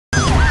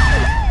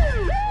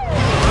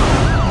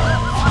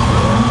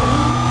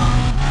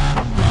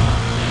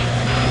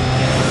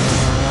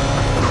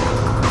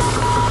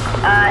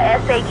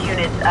SH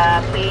units,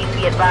 please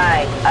be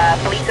advised.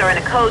 Police are in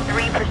a Code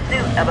 3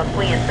 pursuit of a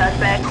fleeing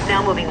suspect.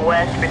 Now moving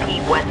west,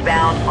 repeat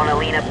westbound on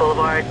Alena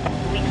Boulevard.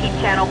 Please keep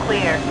channel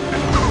clear.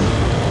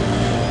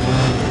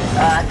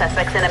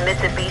 Suspects in a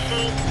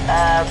Mitsubishi,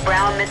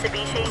 brown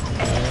Mitsubishi.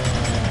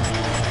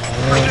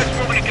 Pursuit's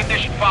moving to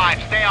condition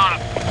 5. Stay on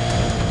him.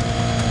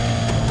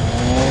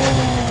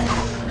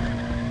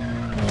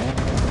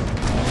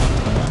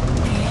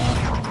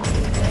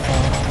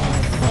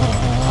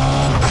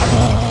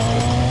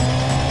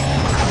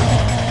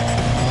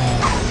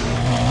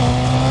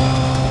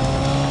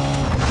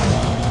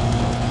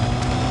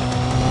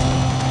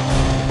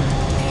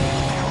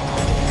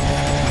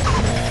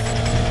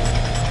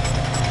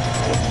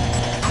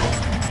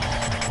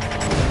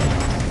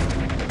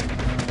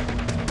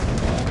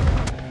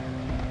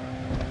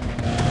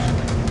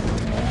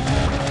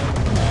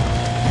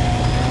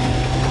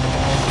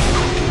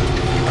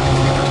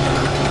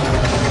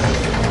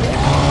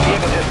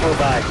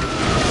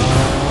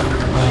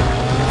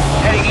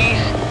 Heading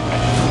east.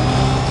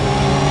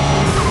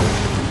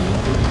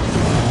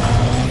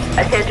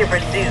 Attention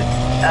pursuit.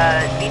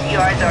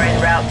 CTRs are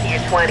en route to your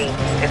 20.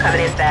 They're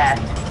coming in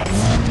fast.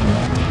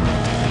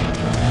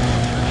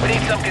 We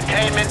need some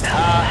containment.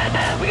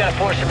 We gotta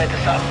force them into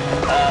something.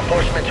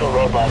 Force them into a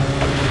roadblock.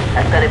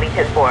 That's gonna be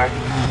 10-4.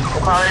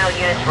 We're calling out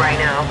units right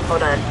now.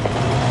 Hold on.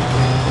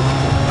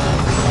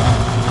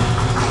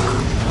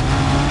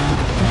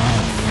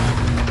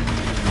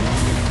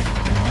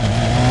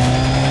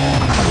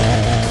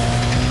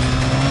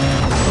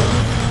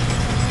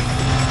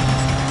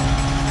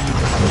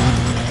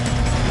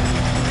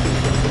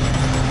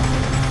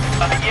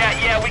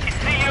 Yeah, we can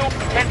see you.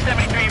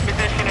 1073 in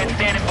position and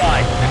standing by.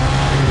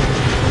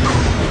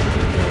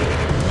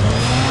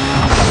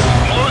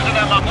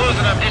 I'm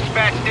losing them.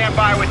 Dispatch, stand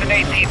by with an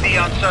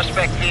ATV on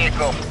suspect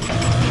vehicle.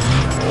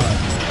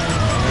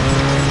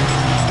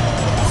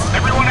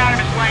 Everyone out of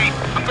his lane.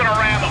 I'm gonna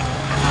ram them.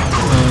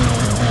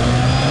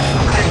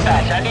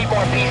 Dispatch, I need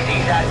more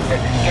PCs out here.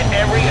 Get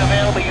every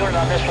available unit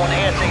on this one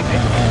ASAP.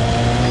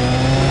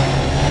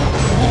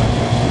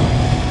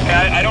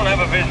 I don't have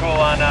a visual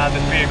on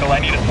this vehicle. I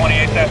need a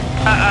 28 set.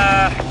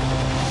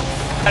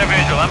 Got a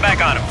visual. I'm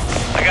back on him.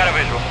 I got a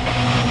visual.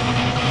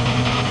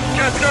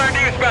 Just turned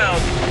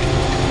eastbound.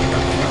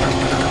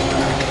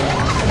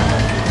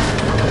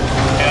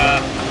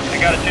 I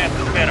got a chance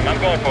to spin him. I'm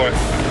going for it.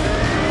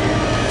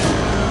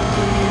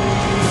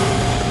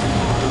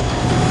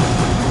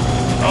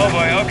 Oh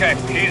boy, okay.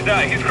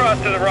 He's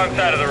crossed to the wrong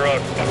side of the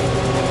road.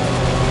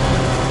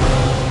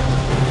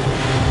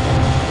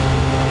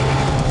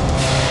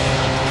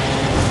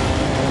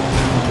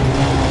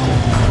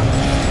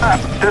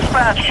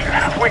 Dispatch,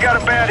 we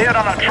got a bad hit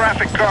on a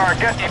traffic car.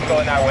 Get Keep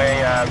going that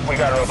way. We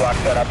got a roadblock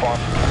set up on.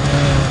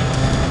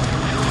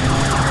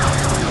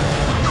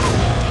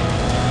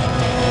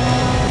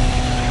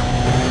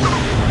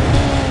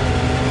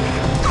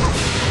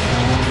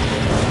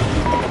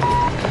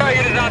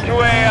 Target is onto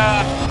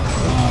a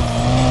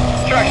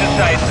construction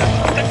site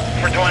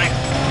for 20.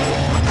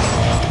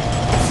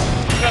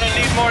 Gonna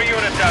need more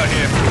units out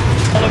here.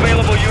 All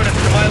available units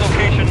to my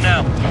location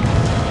now.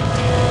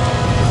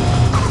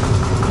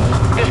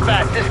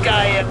 Dispatch, this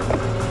guy,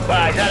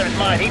 he's out of his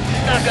mind. He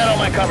knocked out all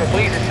my cover.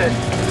 Please assist.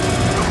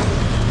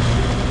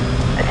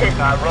 Assist.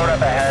 Road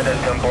up ahead has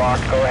been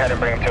blocked. Go ahead and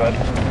bring him to it.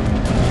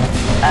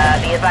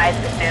 Be advised,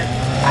 pursuit.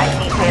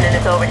 IC's handing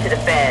this over to the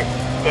feds.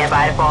 Stand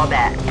by to fall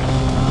back.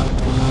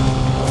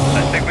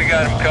 I think we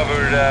got him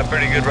covered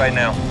pretty good right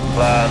now.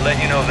 Let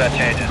you know if that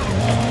changes.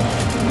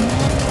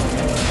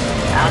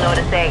 I don't know what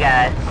to say,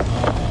 guys.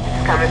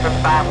 It's coming from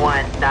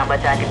 5-1. Not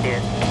much I can do.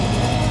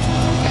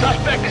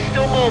 Suspect is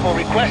still mobile.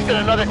 Requested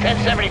another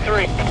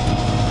 1073.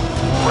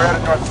 We're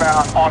headed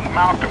northbound on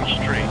Malcolm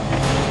Street.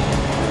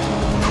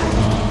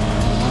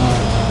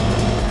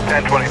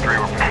 1023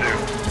 will pursue.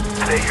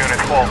 State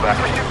units fall back.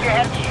 Pursuit, you're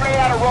headed straight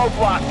out of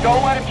roadblock.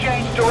 Don't let him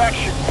change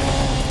direction.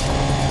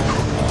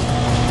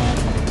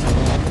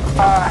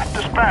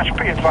 Dispatch,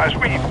 be advised,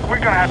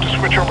 we're gonna have to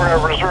switch over to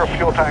reserve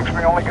fuel tanks.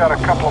 We only got a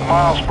couple of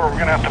miles before we're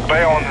gonna have to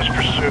bail on this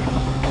pursuit.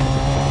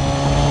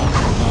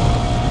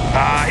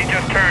 He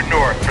just turned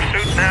north.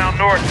 Pursuit now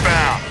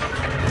northbound.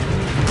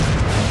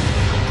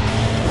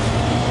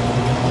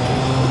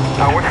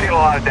 We're seeing a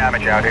lot of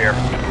damage out here.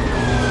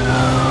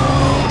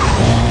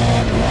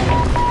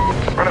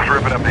 We're just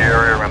ripping up the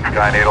area around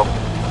Sky Needle.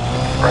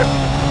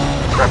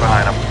 Right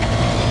behind him.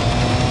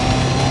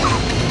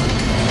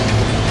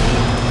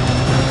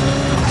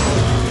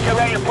 Get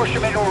ready to push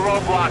him into a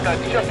roadblock.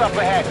 It's just up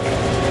ahead.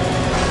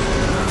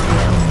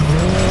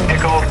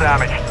 Vehicle's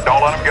damaged.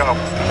 Don't let him go.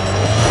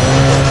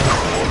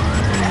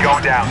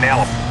 Going down.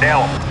 Nail him.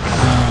 Nail him.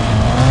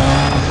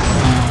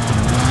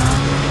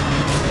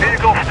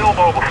 Vehicle's still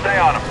mobile. Stay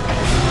on him.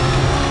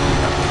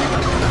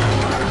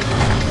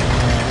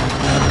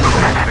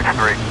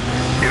 6-3.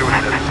 Get to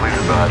assist. Please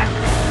advise.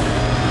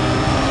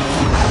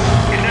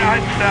 He's now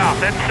heading south.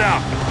 Heading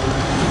south.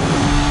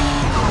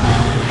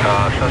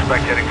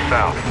 Suspect heading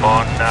south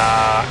on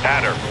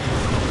Adder.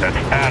 That's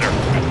Adder.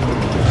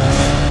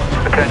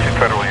 Attention,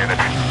 federal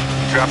units.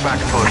 Drop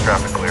back until the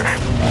traffic clears.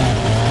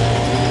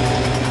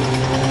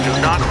 Do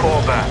not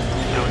fall back.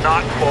 Do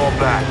not fall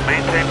back.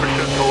 Maintain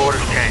pursuit until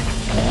orders change.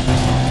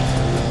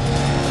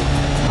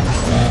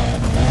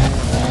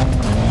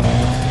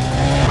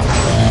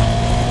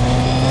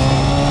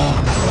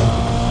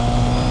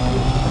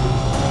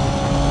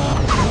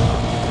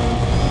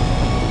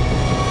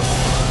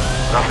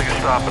 Nothing is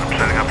stopping. I'm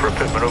setting up for a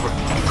pit maneuver.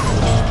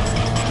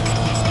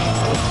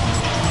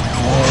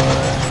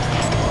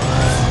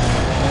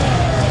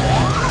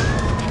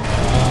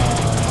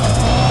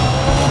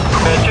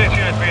 Chase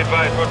units, be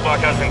advised, roadblock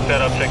has been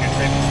set up. Check your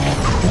screen.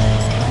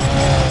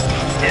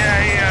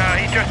 Yeah,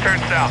 he just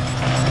turned south.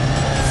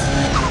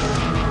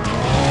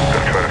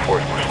 Gonna try to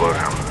force my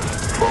slowdown.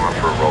 Form up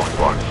for a rolling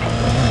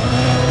block.